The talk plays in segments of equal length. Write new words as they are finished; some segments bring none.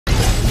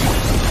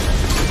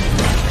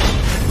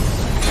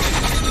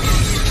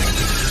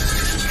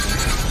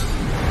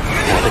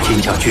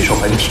角巨兽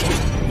本体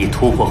已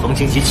突破恒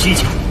星级7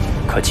级，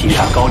可击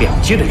杀高2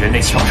阶的人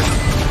类强者。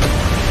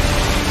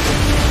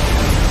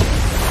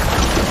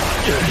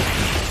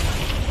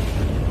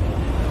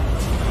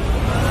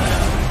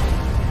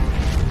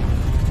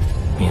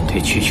面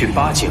对区区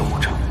8阶武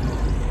者，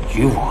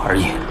于我而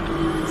言，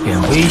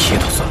连威胁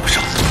都算不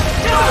上。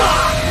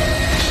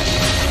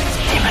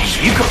你们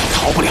一个都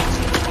逃不了。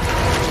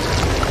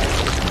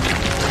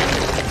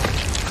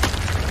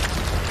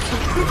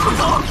快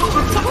逃！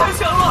他太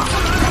强了！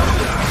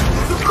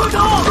快逃！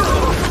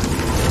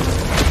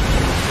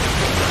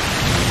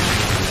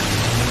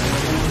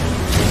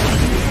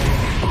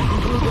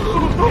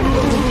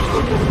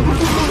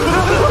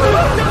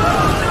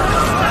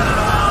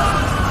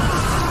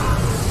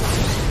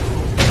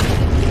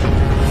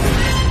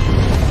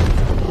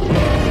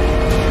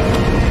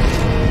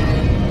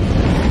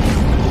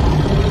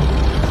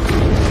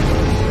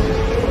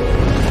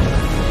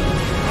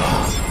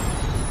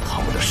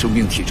生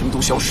命体征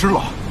都消失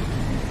了，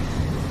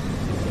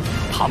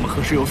他们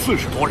可是有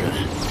40多人，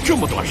这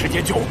么短时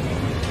间就……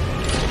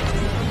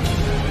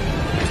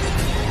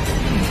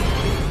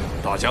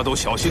大家都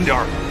小心点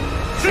儿。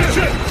是。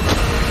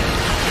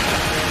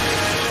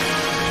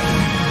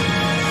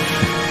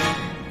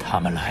他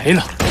们来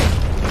了。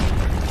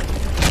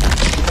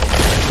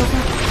罗峰，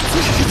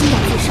即使是金角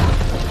巨兽，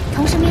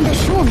同时面对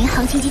15名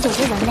恒星级9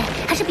阶人类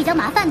还是比较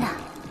麻烦的。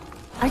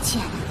而且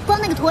光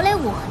那个驼雷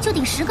舞就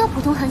顶10个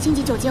普通恒星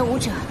级9阶武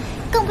者，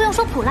更不用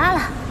说普拉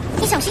了。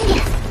你小心点。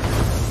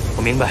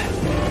我明白，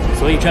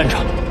所以战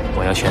场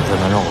我要选择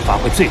能让我发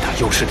挥最大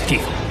优势的地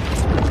方。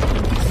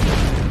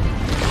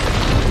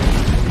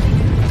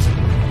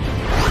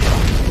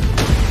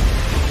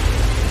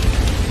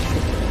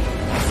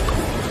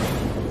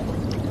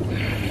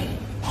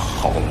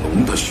好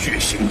浓的血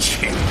腥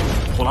气！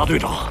普拉队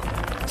长，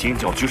金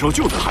角巨兽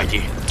就在海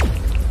底。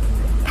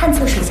探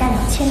测水下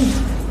2000米。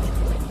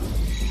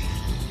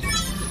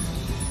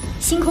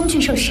星空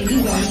巨兽实力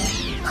为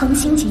恒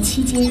星级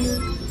7阶，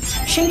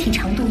身体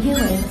长度约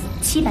为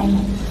700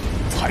米。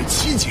才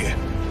7阶，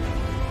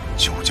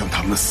就将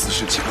他们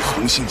40几个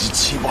恒星级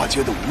7、8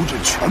阶的武者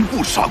全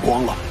部杀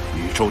光了。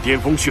宇宙巅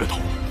峰血统，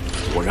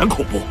果然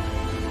恐怖。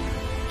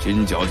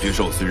金角巨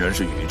兽虽然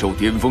是宇宙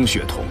巅峰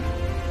血统，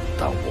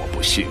但我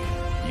不信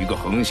一个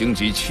恒星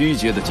级7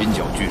阶的金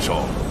角巨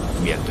兽，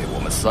面对我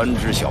们3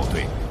支小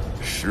队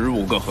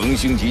，15个恒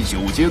星级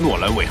9阶诺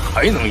莱卫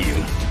还能赢。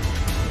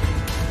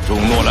众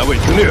诺莱卫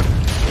听令，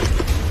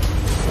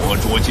活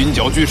捉金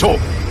角巨兽，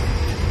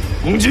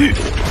攻击！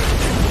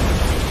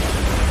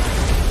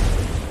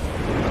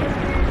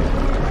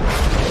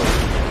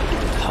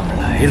他们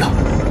来了，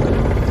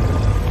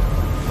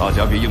大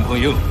家别硬碰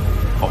硬，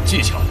靠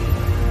技巧。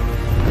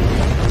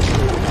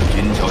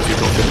金角巨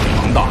兽身体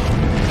庞大，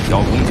要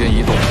空间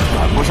移动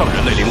赶不上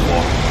人类灵活。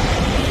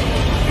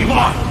明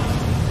白，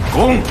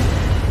攻！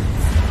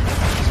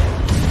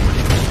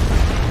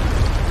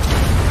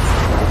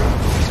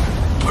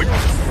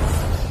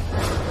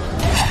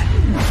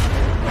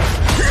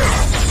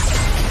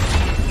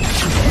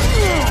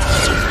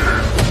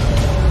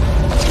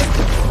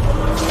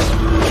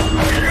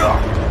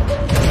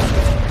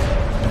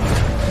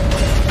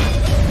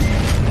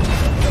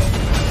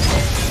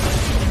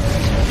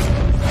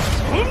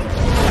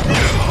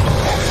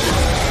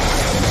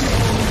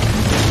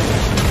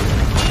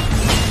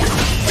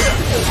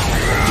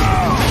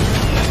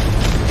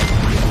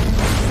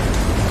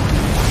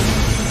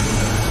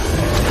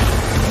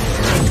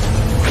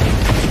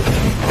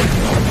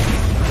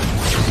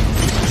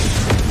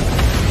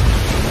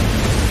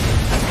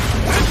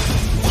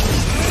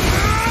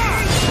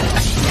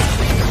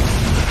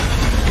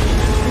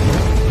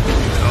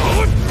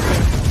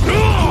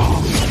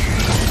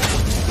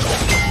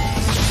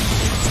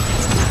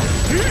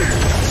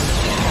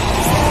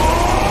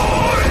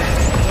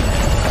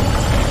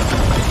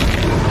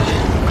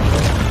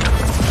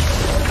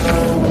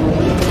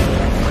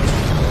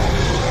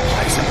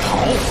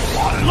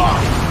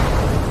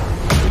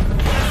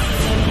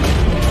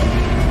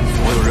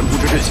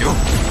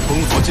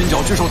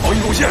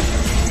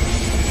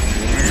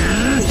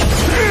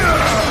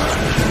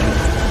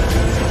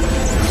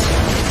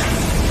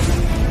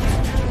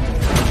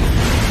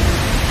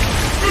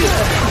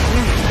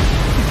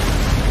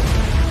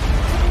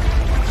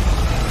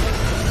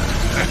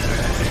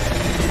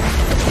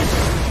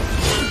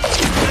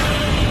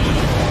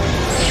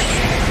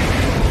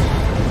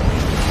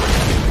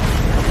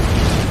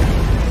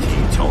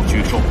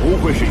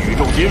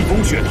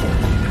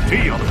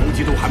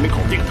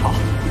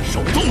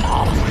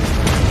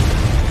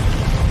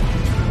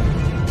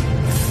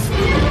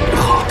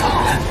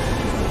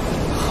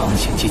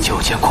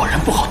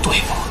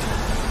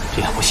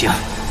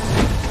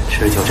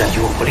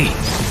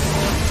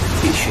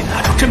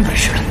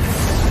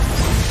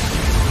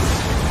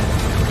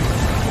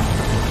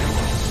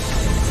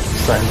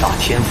三大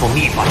天赋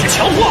秘法之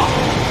强化。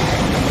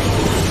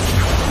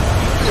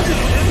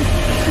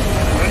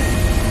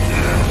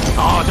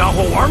大家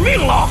伙玩命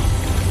了！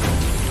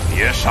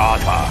别杀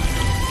他，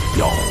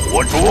要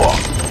活捉！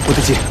我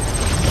的姐，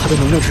他的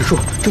能量指数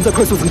正在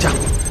快速增加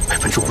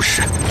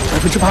，50%、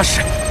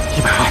80%、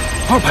120、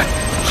200，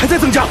还在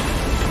增加。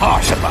怕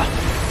什么？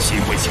机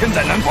会千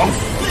载难逢，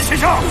一起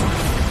上！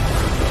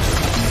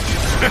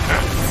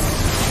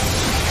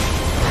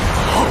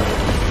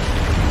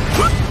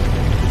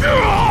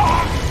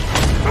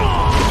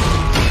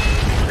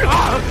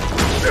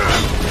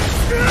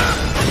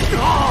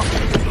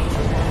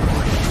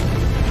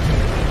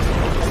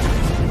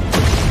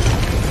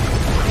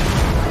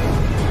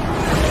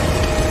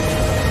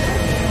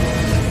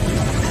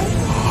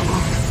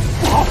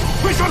不好，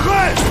会伤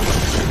害！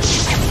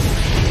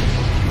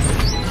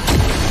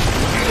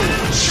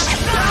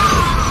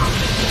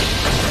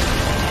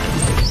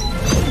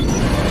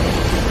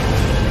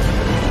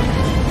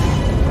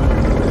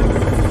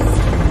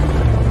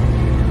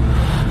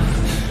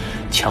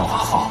强化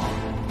后，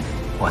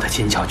我的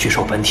金角巨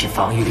兽本体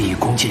防御力与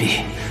攻击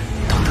力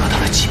都得到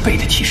了几倍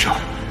的提升。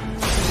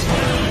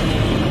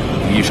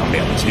一上2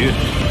阶，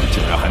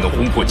竟然还能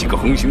轰破几个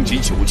横星级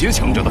9阶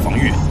强者的防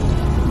御。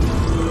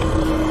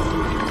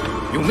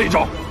用内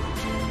招。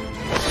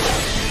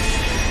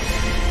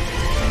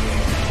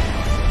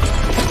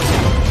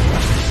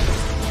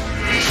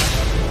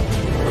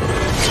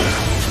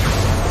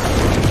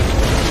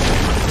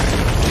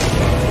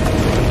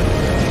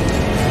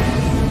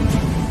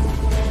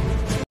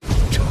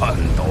颤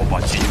抖吧，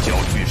金角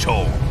巨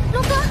兽！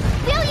龙哥，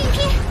不要硬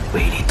拼！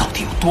威力到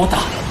底有多大？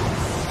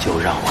就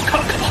让我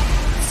看看吧。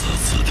此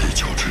次地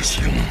球之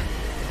行，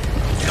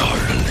家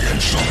人连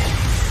胜，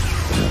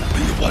务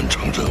必完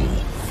成任务。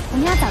我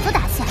们要早就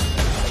打下。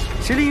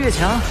实力越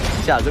强，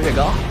价格越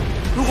高。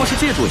如果是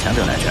借助强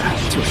者来这儿，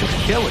就是个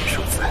天文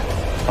数字。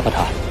阿巴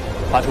塔，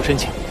发出申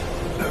请。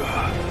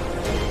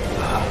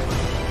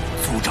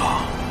族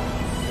长，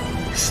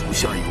属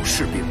下有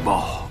事禀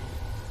报。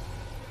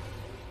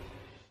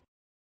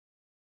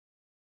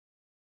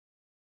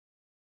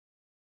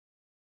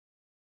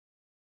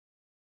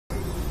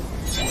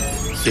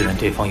虽然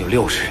对方有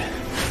60人，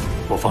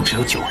我方只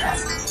有9人，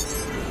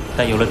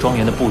但有了庄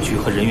园的布局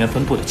和人员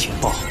分布的情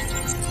报，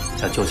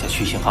要救下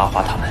虚星阿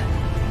华他们，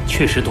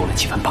确实多了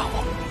几分把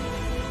握。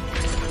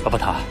阿巴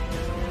塔，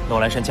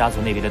诺兰山家族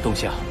那边的动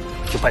向，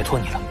就拜托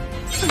你了。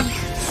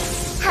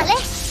好嘞。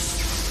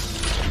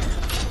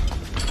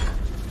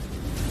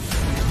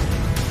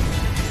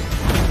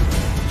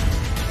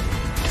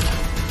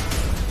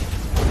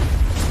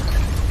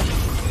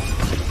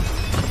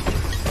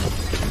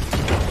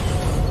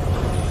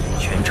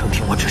全程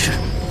听我指示。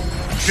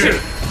是。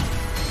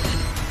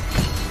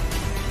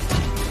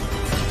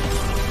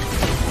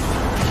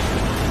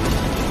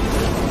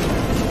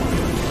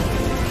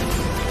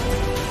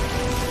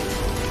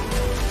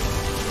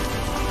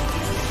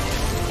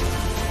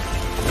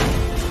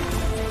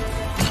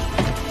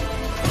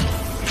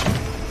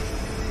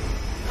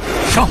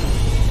上！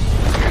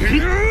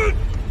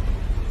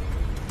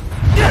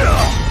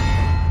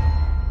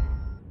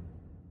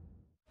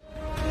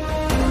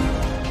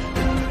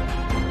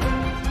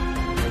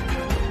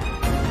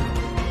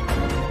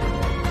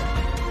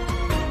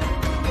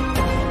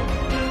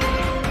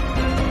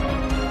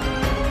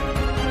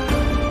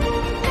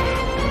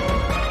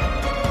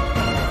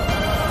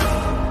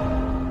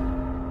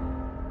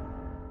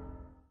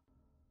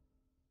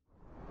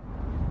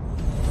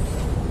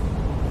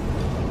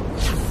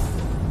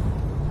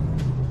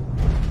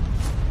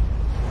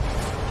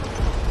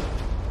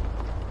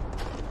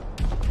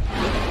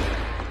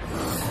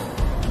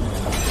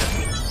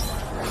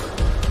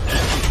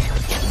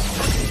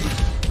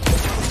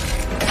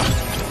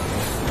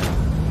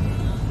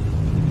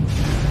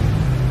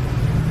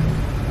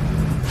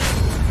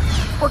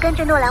我根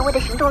据诺兰卫的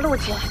行动路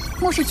径、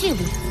目视距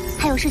离，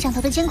还有摄像头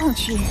的监控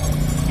区域，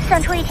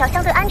算出一条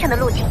相对安全的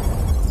路径。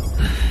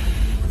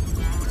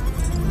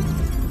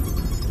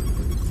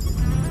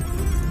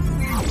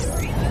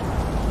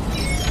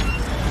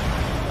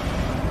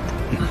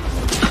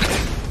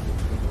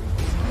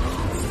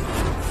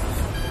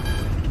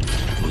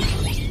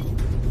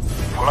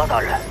普拉大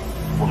人，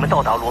我们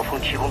到达罗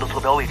峰提供的坐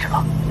标位置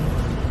了。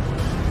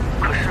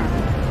可是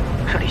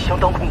这里相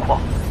当空旷，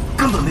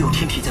根本没有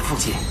天体在附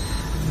近。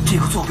这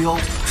个坐标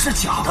是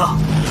假的。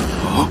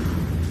啊！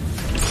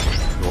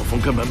罗峰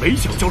根本没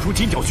想交出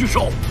金角巨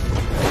兽。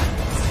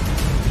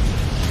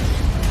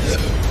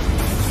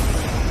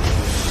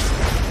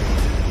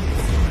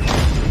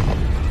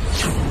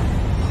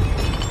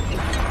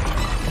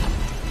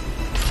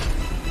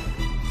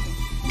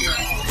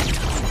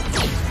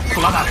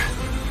普拉大人，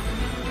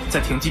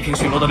在停机坪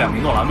巡逻的2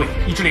名诺兰卫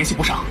一直联系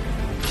不上，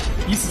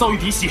疑似遭遇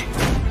敌袭。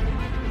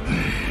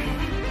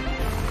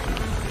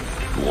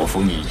罗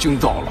峰已经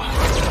到了。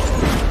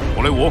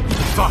火雷武，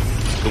在，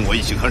跟我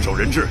一起看守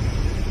人质。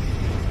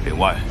另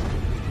外，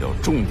要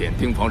重点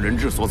盯防人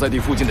质所在地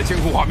附近的监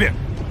控画面。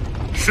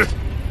是。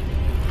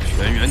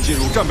全员进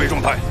入战备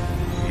状态，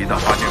一旦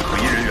发现可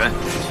疑人员，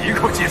即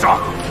刻击杀。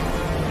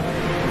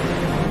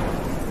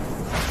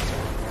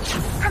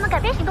他们改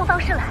变行动方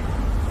式了。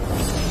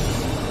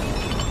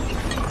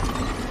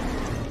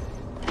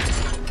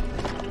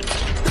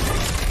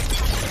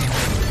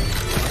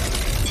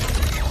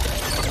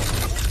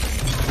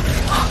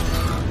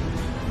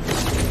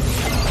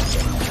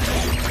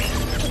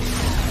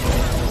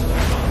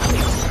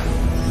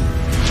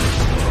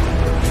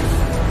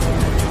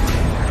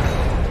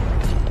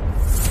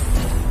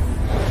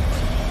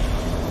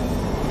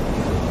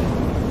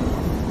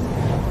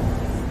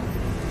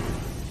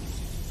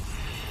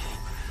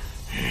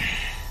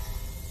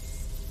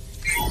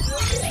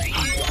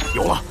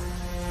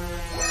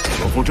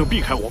正避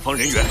开我方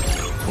人员，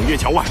从月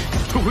桥外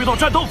退回到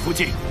栈道附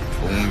近。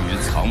终于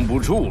藏不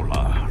住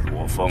了，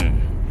罗峰，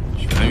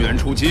全员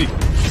出击，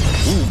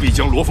务必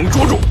将罗峰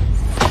捉住。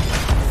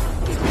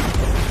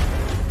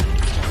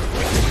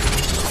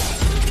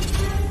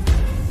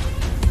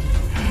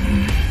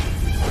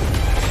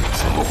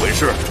怎么回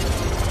事？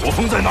罗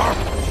峰在哪儿？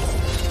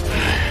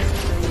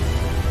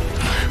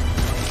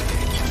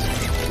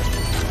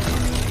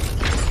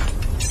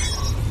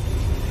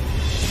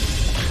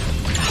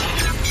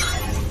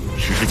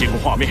实时监控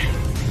画面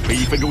被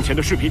1分钟前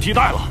的视频替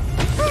代了。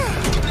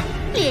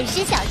略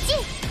施小计。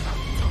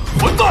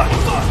混蛋！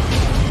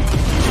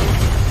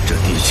这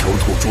地球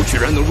土著居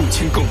然能入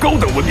侵更高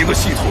等文明的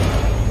系统，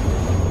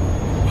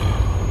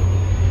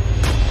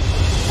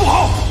不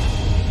好！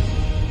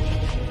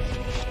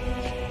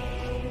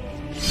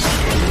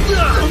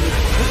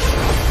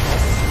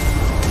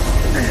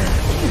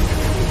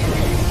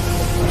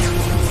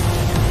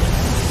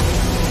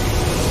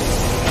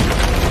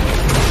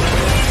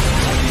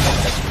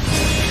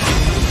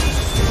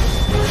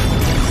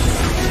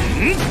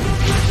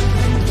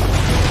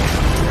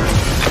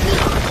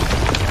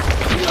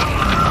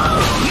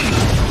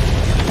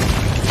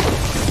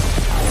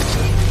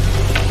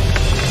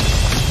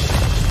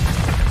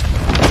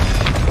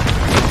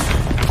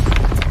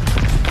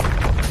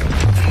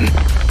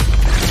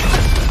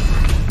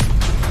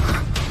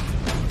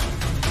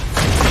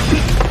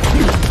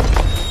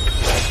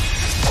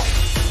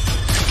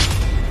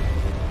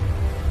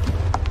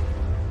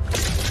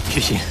雪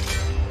心，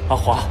阿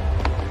华，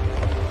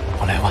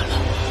我来晚了。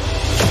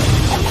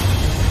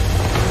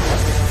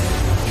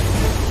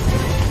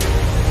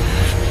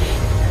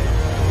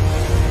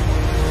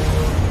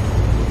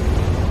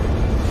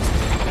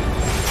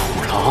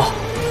楚老，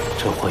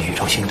这伙宇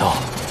宙星斗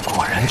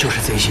果然就是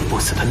贼心不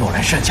死的诺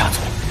兰山家族。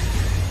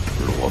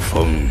罗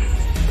峰，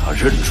他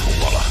认出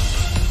我了。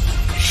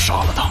杀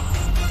了他，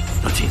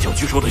那金角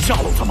巨兽的下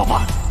落怎么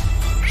办？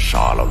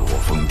杀了罗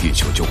峰，地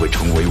球就会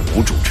成为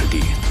无主之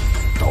地。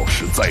到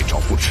时再找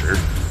不迟。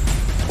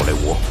托雷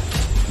吾，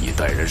你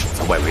带人守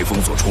在外围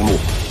封锁出路。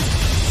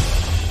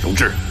荣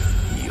志，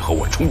你和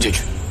我冲进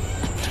去。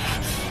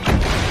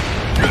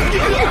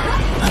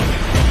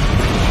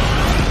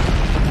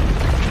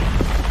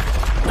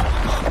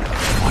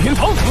火云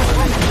腾，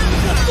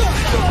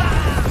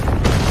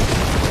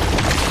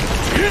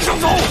云上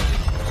走。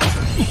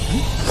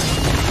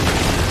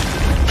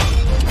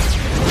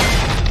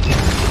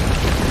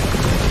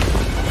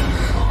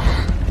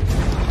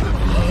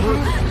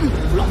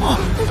老妈，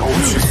都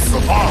去死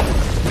吧！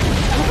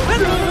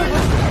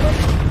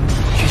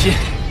雪心，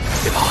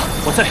别怕，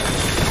我在。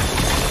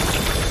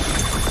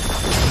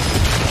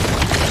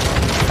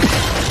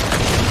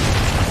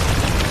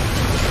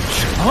什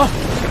么？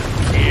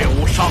猎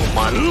物上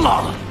门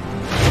了！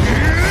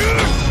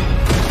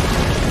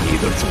你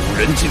的主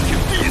人今天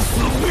必死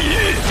无疑！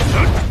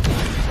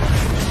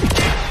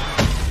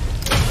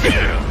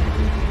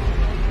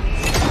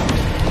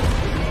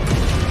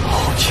好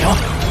强！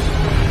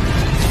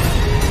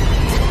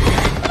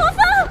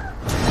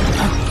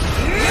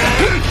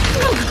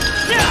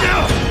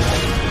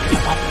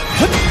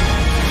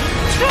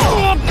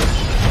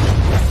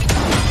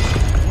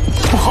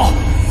不好！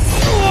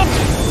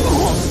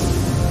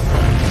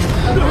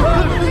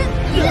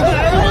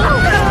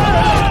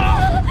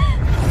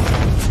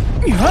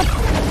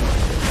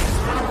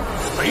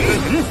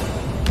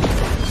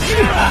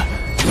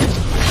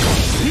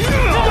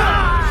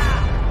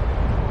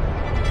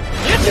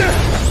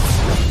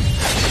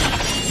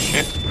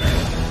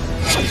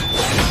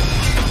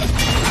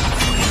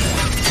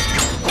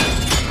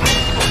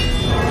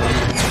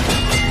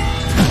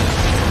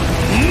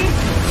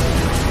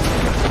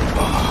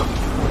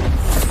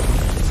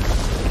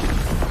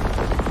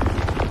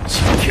今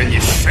天你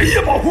谁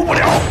也保护不了！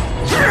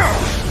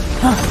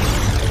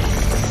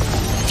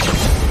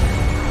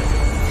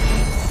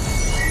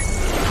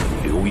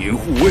流银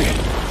护卫，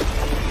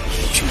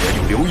居然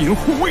有流银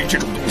护卫这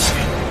种东西！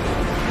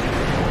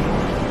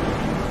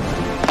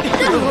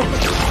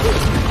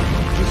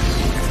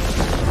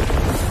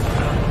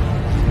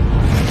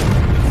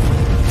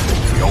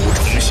雕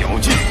虫小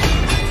技，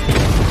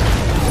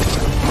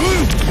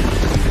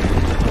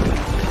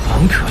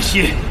很可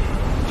惜，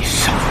你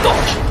上不到。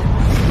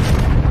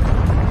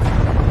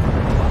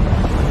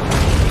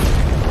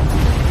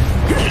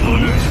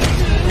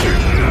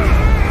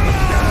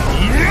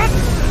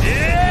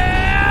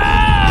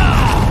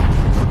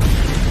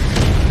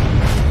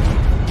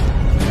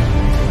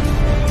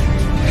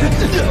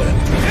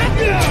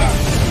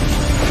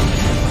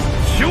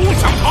休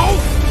想逃！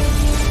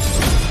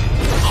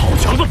好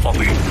强的防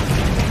御！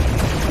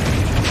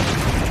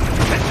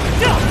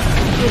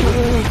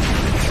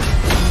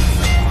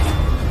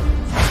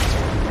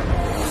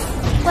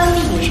关闭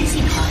隐身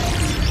系统，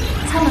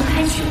舱门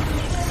开启。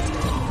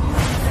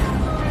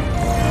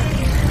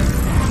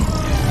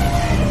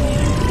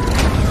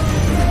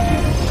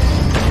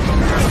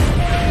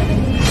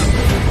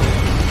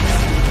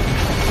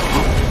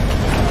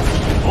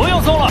不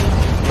用送了。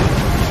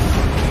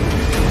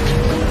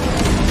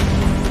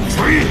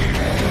追！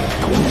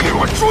都给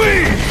我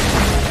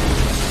追！